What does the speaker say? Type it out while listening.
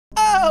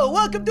So,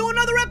 welcome to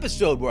another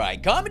episode where I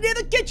commandeer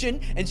the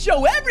kitchen and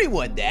show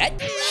everyone that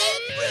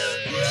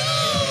Grapefruit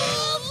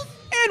rules!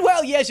 And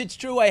while yes, it's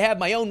true, I have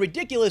my own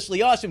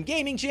ridiculously awesome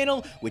gaming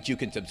channel, which you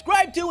can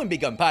subscribe to and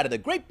become part of the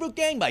Grapefruit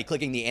gang by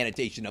clicking the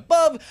annotation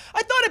above,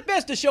 I thought it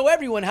best to show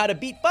everyone how to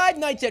beat Five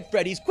Nights at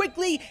Freddy's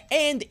quickly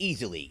and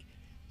easily.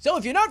 So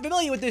if you're not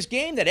familiar with this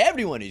game that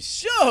everyone is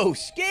so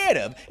scared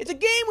of, it's a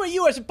game where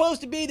you are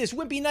supposed to be this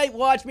wimpy night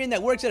watchman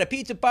that works at a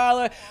pizza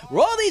parlor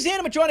where all these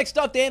animatronic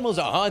stuffed animals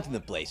are haunting the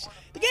place.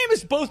 The game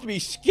is supposed to be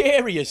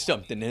scary or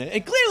something,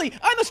 and clearly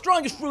I'm the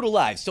strongest fruit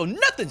alive, so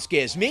nothing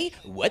scares me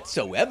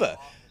whatsoever.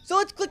 So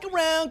let's click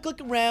around,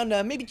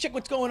 maybe check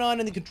what's going on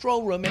in the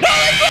control room and—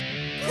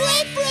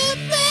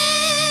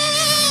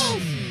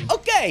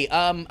 Okay,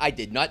 I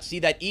did not see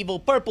that evil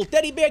purple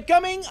teddy bear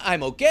coming.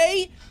 I'm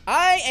okay.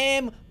 I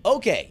am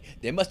okay.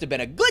 There must have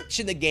been a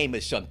glitch in the game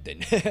or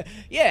something.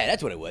 Yeah,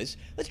 that's what it was.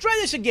 Let's try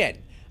this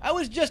again. I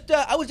was just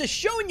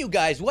showing you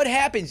guys what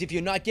happens if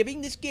you're not giving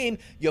this game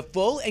your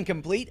full and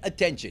complete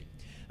attention.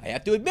 I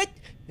have to admit,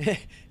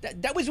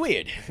 that was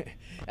weird.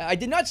 I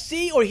did not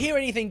see or hear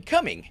anything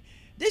coming.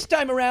 This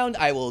time around,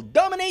 I will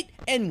dominate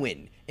and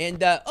win.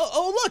 And,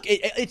 oh look,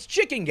 it's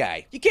Chicken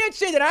Guy. You can't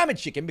say that I'm a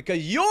chicken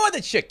because you're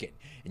the chicken.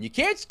 And you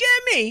can't scare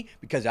me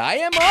because I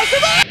am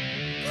awesome.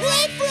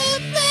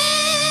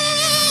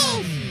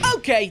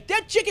 Okay,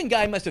 that Chicken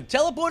Guy must have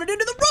teleported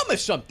into the room or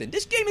something.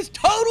 This game is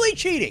totally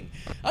cheating.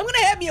 I'm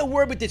gonna have me a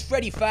word with this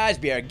Freddy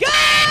Fazbear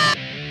guy.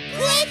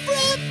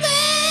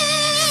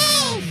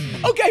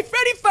 Okay,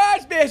 Freddy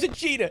Fazbear's a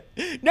cheater.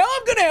 Now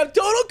I'm gonna have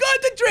total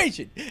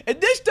concentration.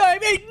 And this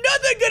time ain't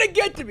nothing gonna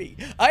get to me.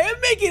 I am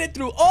making it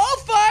through all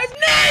 5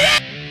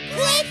 nights.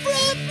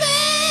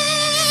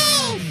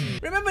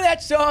 Remember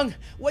that song,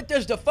 What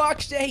Does the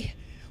Fox Say?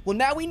 Well,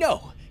 now we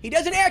know. He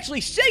doesn't actually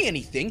say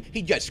anything,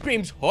 he just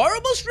screams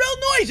horrible shrill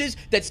noises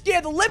that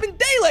scare the living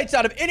daylights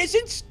out of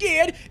innocent,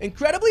 scared,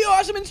 incredibly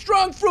awesome and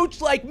strong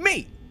fruits like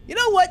me. You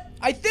know what?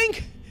 I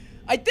think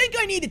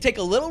I need to take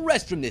a little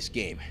rest from this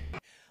game.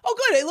 Oh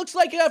good, it looks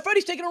like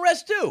Freddy's taking a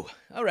rest too.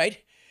 Alright,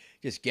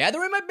 just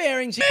gathering my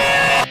bearings here.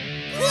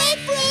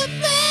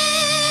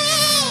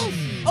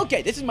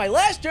 Okay, this is my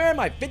last term,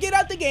 I figured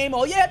out the game,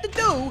 all you have to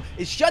do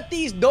is shut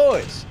these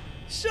doors.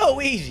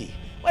 So easy.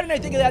 Why didn't I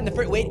think of that in the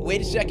first—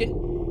 Wait a second.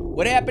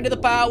 What happened to the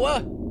power?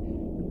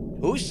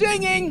 Who's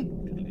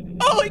singing?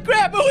 Holy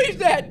crap, who is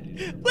that?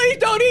 Please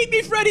don't eat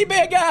me, Freddy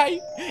Bear Guy.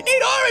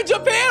 Eat orange or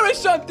pear or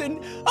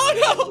something. Oh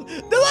no,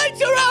 the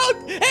lights are out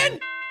and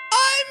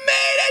I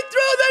made it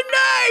through the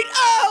night.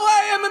 Oh,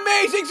 I am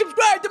amazing.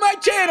 Subscribe to my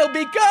channel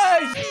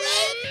because